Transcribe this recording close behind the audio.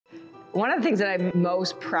One of the things that I'm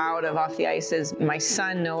most proud of off the ice is my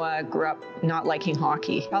son Noah grew up not liking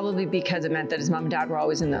hockey, probably because it meant that his mom and dad were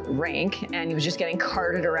always in the rink and he was just getting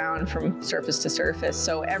carted around from surface to surface.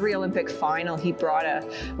 So every Olympic final he brought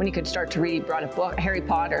when he could start to read, he brought a book, Harry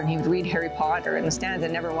Potter, and he would read Harry Potter in the stands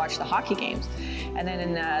and never watch the hockey games. And then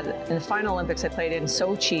in the final Olympics I played in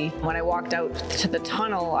Sochi, when I walked out to the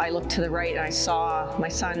tunnel, I looked to the right and I saw my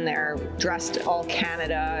son there dressed all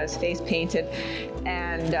Canada, his face painted,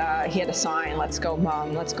 and he had a sign, "Let's go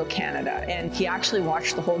Mom, let's go Canada." And he actually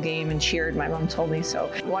watched the whole game and cheered, my mom told me.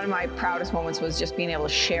 So one of my proudest moments was just being able to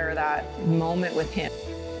share that moment with him.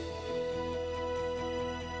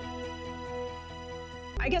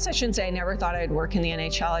 I guess I shouldn't say I never thought I'd work in the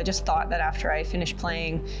NHL. I just thought that after I finished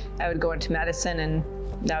playing, I would go into medicine and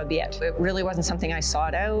that would be it. It really wasn't something I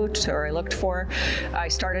sought out or I looked for. I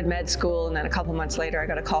started med school, and then a couple months later I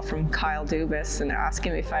got a call from Kyle Dubas and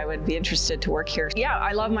asking me if I would be interested to work here. Yeah,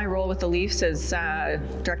 I love my role with the Leafs as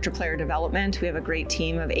Director of Player Development. We have a great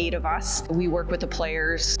team of 8 of us. We work with the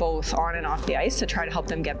players both on and off the ice to try to help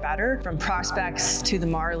them get better. From prospects to the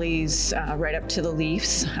Marlies, right up to the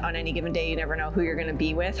Leafs. On any given day, you never know who you're going to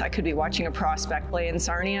be with. I could be watching a prospect play in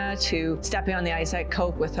Sarnia, to stepping on the ice at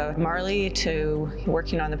Coke with a Marley, to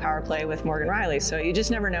working on the power play with Morgan Riley. So you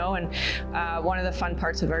just never know. And one of the fun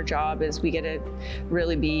parts of our job is we get to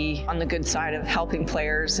really be on the good side of helping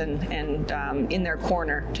players and in their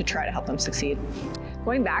corner to try to help them succeed.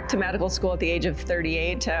 Going back to medical school at the age of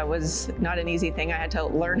 38 was not an easy thing. I had to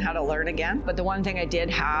learn how to learn again. But the one thing I did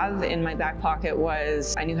have in my back pocket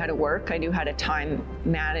was I knew how to work, I knew how to time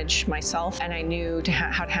manage myself, and I knew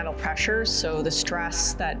how to handle pressure. So the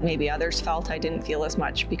stress that maybe others felt, I didn't feel as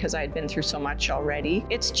much because I had been through so much already.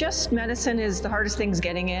 It's just medicine is the hardest thing's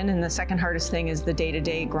getting in, and the second hardest thing is the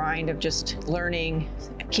day-to-day grind of just learning,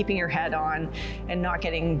 keeping your head on, and not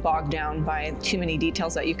getting bogged down by too many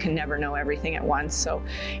details that you can never know everything at once. So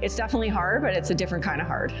it's definitely hard, but it's a different kind of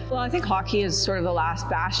hard. Well, I think hockey is sort of the last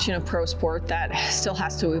bastion of pro sport that still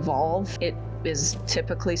has to evolve. It is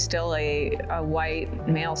typically still a white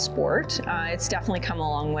male sport. It's definitely come a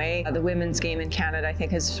long way. The women's game in Canada, I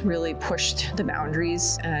think, has really pushed the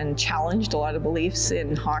boundaries and challenged a lot of beliefs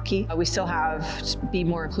in hockey. We still have to be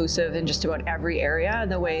more inclusive in just about every area.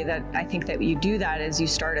 The way that I think that you do that is you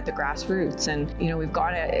start at the grassroots, and we've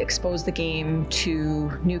got to expose the game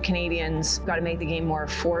to new Canadians. We've got to make the game more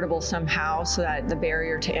affordable somehow so that the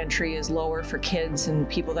barrier to entry is lower for kids and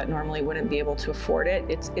people that normally wouldn't be able to afford it.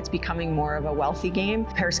 It's becoming more of a wealthy game.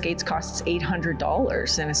 A pair of skates costs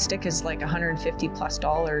 $800 and a stick is like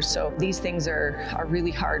 $150+. So these things are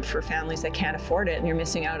really hard for families that can't afford it, and you're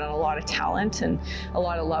missing out on a lot of talent and a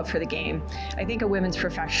lot of love for the game. I think a women's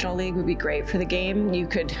professional league would be great for the game. You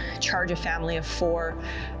could charge a family of 4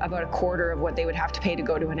 about a quarter of what they would have to pay to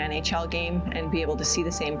go to an NHL game and be able to see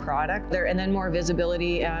the same product there, and then more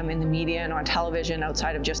visibility in the media and on television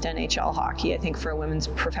outside of just NHL hockey. I think for a women's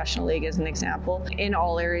professional league as an example, in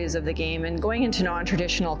all areas of the game, and going into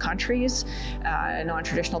non-traditional countries,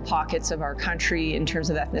 non-traditional pockets of our country in terms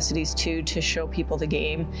of ethnicities too, to show people the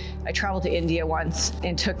game. I traveled to India once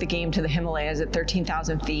and took the game to the Himalayas at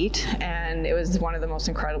 13,000 feet, and it was one of the most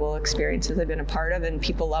incredible experiences I've been a part of, and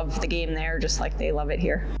people love the game there just like they love it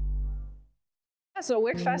here. So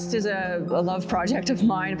WicFest is a love project of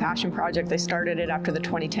mine, a passion project. I started it after the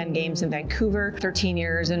 2010 games in Vancouver. 13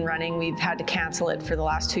 years in running. We've had to cancel it for the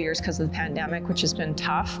last 2 years because of the pandemic, which has been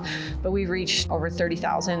tough. But we've reached over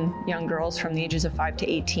 30,000 young girls from the ages of 5 to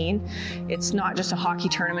 18. It's not just a hockey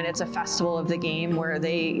tournament, it's a festival of the game where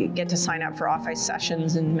they get to sign up for off-ice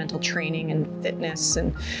sessions and mental training and fitness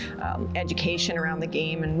and education around the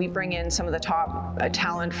game. And we bring in some of the top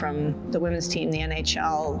talent from the women's team, the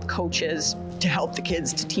NHL, coaches, to help the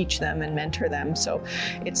kids, to teach them and mentor them. So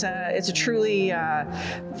it's a truly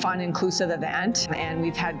fun, inclusive event. And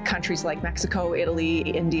we've had countries like Mexico, Italy,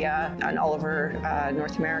 India, and all over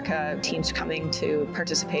North America teams coming to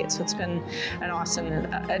participate. So it's been an awesome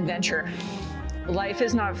adventure. Life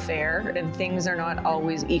is not fair and things are not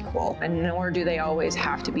always equal, and nor do they always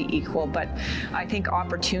have to be equal, but I think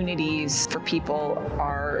opportunities for people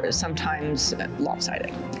are sometimes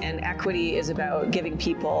lopsided, and equity is about giving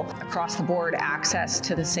people across the board access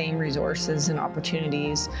to the same resources and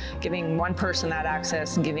opportunities, giving one person that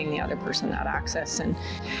access and giving the other person that access. And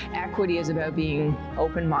equity is about being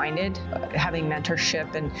open-minded, having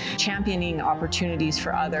mentorship and championing opportunities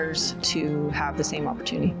for others to have the same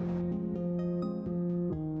opportunity.